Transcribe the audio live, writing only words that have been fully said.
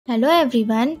Hello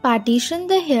everyone, partition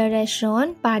the hair as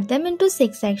shown, part them into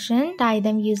 6 sections, tie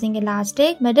them using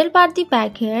elastic, middle part the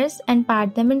back hairs and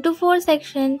part them into 4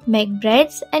 sections, make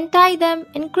braids and tie them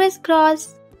in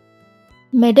crisscross.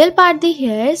 Middle part the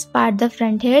hairs, part the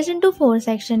front hairs into 4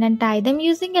 sections and tie them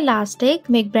using elastic,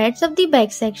 make braids of the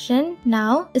back section.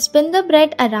 Now spin the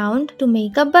braid around to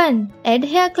make a bun, add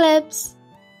hair clips.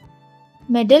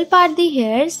 Middle part the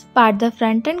hairs, part the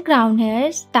front and crown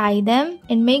hairs, tie them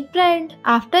and make braid.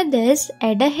 After this,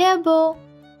 add a hair bow.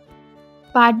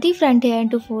 Part the front hair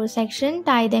into 4 sections,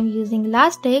 tie them using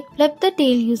elastic, flip the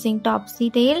tail using topsy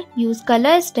tail, use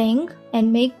color string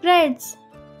and make braids.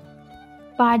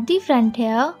 Part the front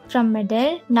hair from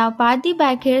middle, now part the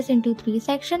back hairs into 3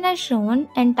 sections as shown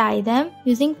and tie them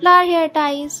using flower hair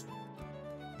ties.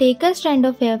 Take a strand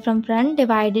of hair from front,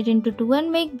 divide it into 2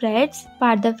 and make braids.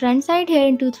 Part the front side hair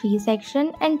into 3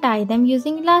 sections and tie them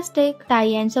using elastic. Tie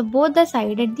ends of both the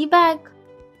side at the back.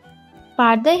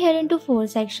 Part the hair into 4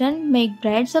 sections, make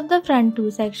braids of the front 2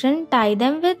 sections, tie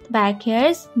them with back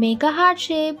hairs, make a heart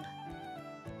shape.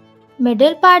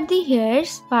 Middle part the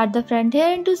hairs, part the front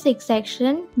hair into 6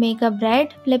 sections, make a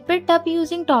braid, flip it up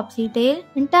using topsy tail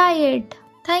and tie it.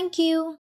 Thank you.